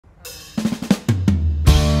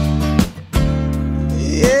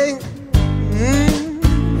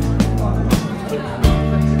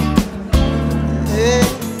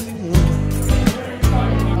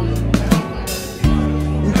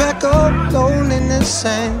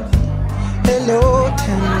sang hello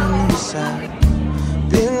tenderness. I've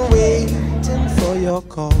been waiting for your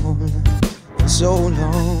call for so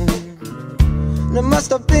long. And it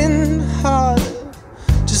must have been hard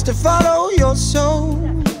just to follow your soul,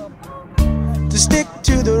 to stick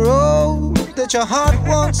to the road that your heart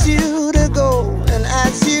wants you to go. And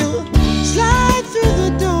as you slide through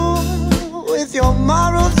the door with your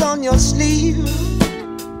morals on your sleeve,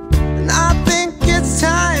 and I think it's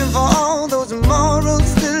time for all those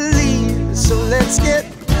morals to leave. So let's get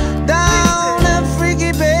down and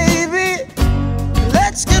freaky, baby.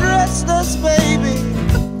 Let's get restless, baby.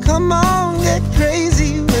 Come on, get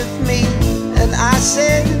crazy with me. And I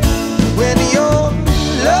said, when you're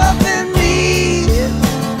loving me,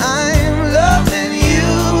 I'm loving you.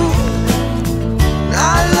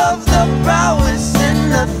 I love the prowess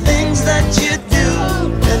and the things that you do.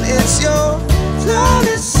 And it's your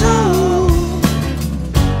flawless soul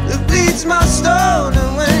that bleeds my stone.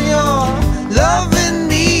 And when you're loving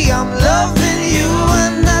me, I'm loving you.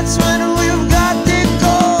 And that's when we've got it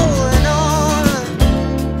going on.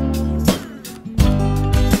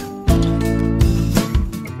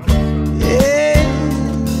 Yeah.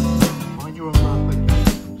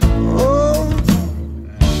 Oh,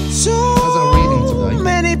 so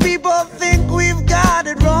many people think we've got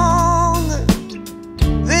it wrong.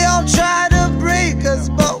 They all try to break us,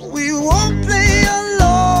 but we won't play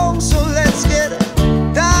along. So let's get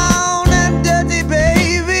down and dirty,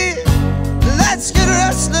 baby. Let's get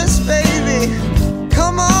restless, baby.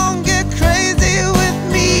 Come on, get crazy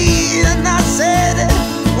with me. And I said,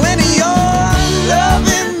 when you're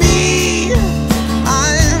loving me,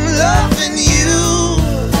 I'm loving you.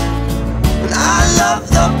 And I love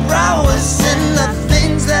the prowess and the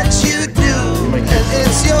things that you do. And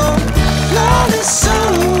it's your flawless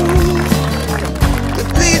soul that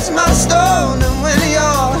bleeds my stone. And when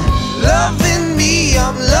you're loving me,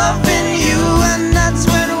 I'm loving you. And that's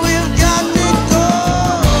when we've got it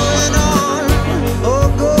going on. Oh,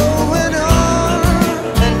 going on.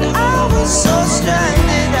 And I was so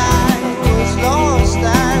stranded, I was lost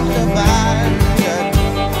and abandoned.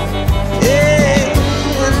 Yeah,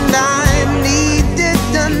 and I needed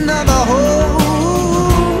another home.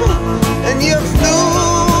 And you flew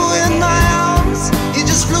in my arms, you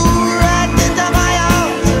just flew right into my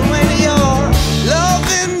arms. And when you're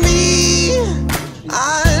loving me,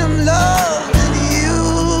 I'm loving you.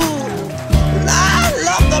 And I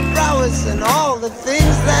love the prowess and all the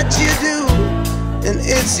things that you do. And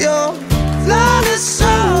it's your flawless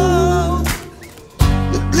soul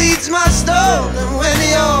that bleeds my stone. And when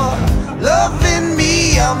you're loving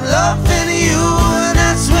me, I'm loving you. And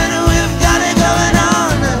that's when we've got it going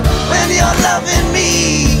on. When you're loving me,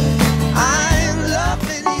 I'm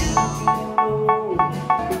loving you.